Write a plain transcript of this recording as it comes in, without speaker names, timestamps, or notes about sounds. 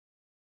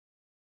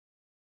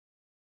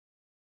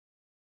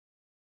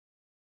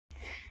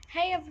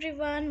Hey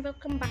everyone,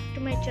 welcome back to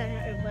my channel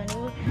Areeba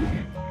Noor,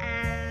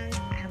 and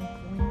I'm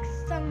going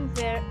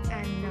somewhere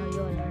and now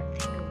you all are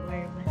thinking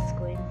where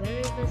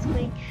was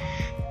going.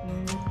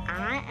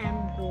 I am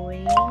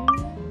going,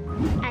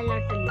 I'll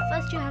not tell you,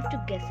 first you have to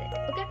guess it,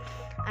 okay?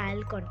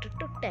 I'll count it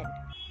to 10,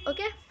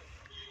 okay?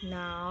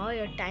 Now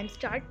your time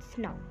starts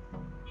now.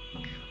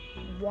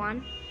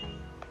 1,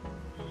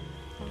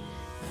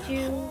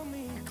 2,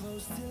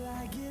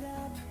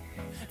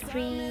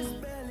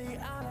 3,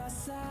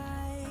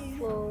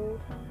 4,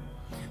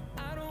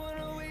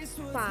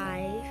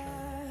 5,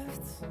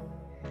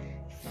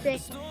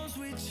 6,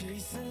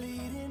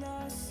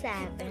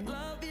 7,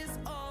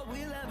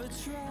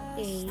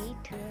 8,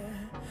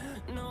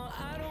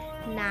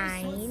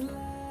 9,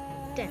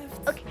 10.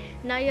 Okay,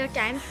 now your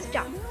time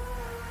stop.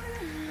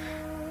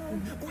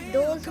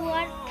 Those who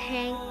are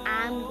think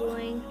I'm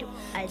going to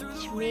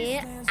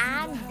Ajmer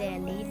and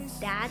Delhi,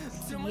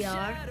 that's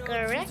your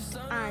correct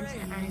answer.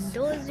 And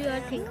those who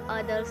are think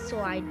others, so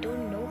I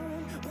don't know.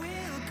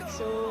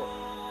 So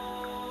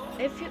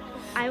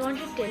I want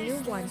to tell you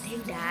one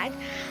thing, that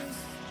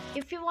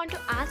if you want to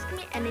ask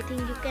me anything,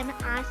 you can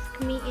ask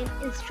me in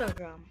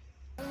Instagram.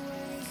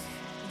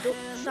 Though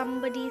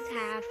somebody's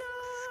have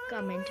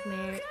comment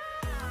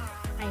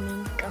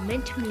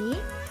me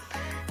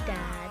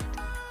that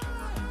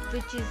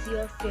which is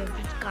your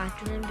favorite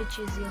cartoon and which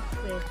is your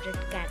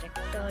favorite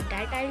character.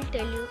 That I'll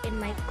tell you in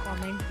my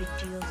comment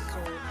video, so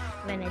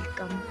when I'll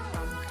come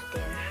from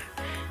there.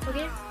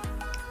 Okay,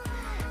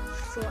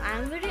 so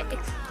I'm very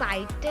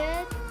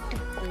excited to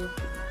go,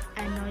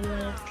 and now you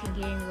are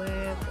thinking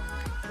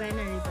when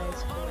Areeba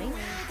is going.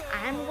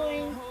 I'm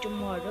going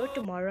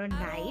tomorrow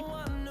night.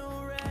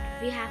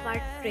 We have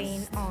our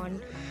train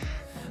on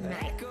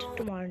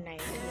tomorrow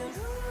night. Yes.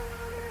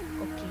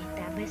 Okay,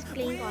 Taba is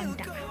playing on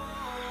the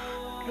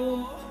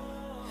room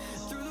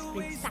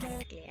with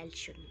Saturday. I'll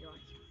show you all.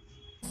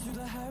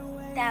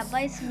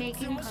 Taba is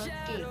making her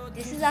cake.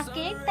 This is a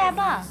cake,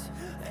 Taba.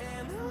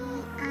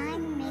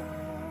 I'm making.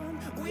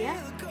 Yeah,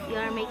 you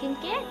are making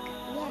cake.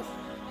 Yes.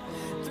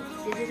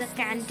 This is a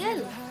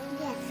candle.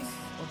 Yes.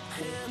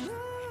 Okay.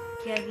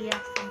 Here we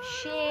have some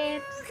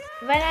shapes.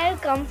 When I'll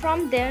come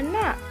from there,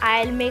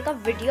 I'll make a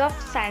video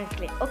of sand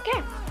clay.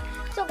 Okay.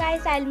 So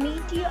guys, I'll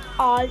meet you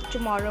all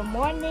tomorrow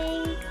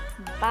morning.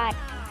 Bye.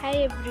 Hi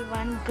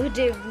everyone. Good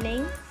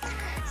evening.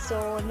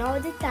 So now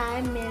the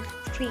time is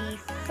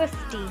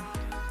 3:50.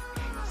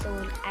 So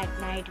at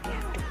night we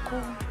have to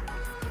go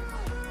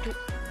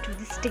to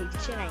the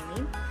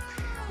station.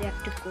 We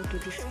have to go to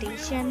the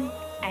station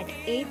at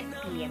 8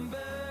 p.m.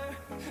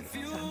 So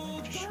I'm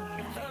going to show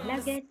you our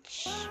luggage.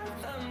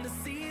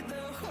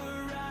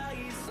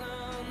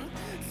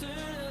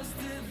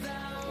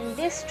 In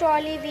this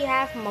trolley we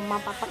have Mama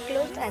Papa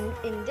clothes, and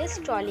in this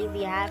trolley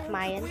we have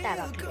my and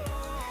Tara clothes.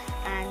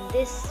 And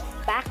this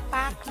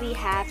backpack we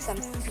have some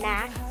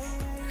snacks.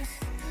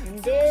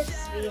 In this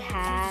we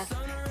have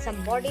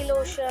some body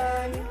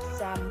lotion,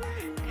 some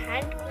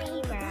hand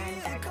cream,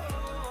 and that.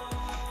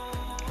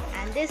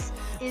 And this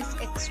is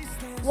extra.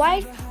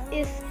 Why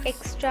is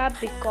extra?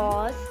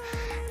 Because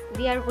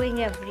we are going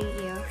every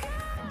year.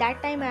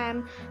 That time I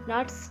am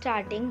not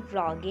starting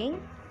vlogging.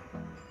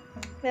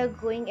 We are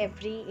going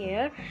every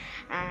year,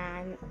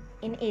 and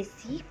in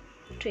AC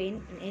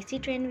train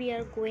we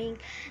are going.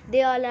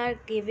 They all are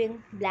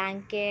giving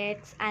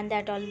blankets and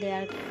that all they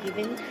are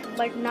giving,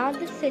 but now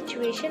the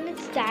situation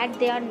is that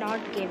they are not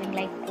giving,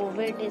 like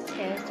COVID is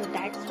here, so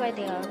that's why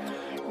they are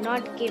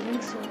not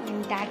giving. So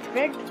in that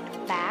red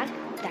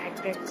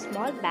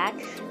small bag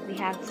we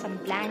have some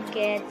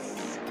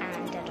blankets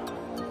and that all.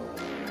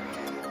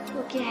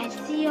 Okay, I'll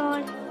see you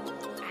all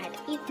at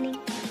evening.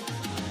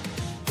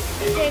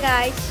 Hey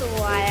guys, so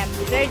I am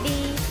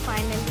ready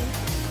finally.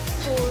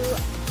 So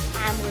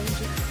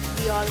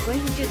we are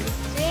going to the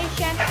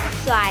station.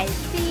 So I'll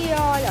see you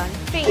all on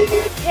train.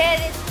 Here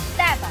is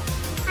Taba.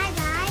 Hi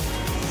guys.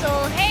 So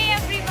hey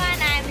everyone,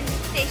 I'm in the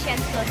station.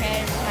 So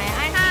here is my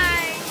auntie.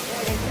 Hi.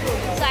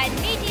 So I'll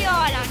meet you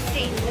all on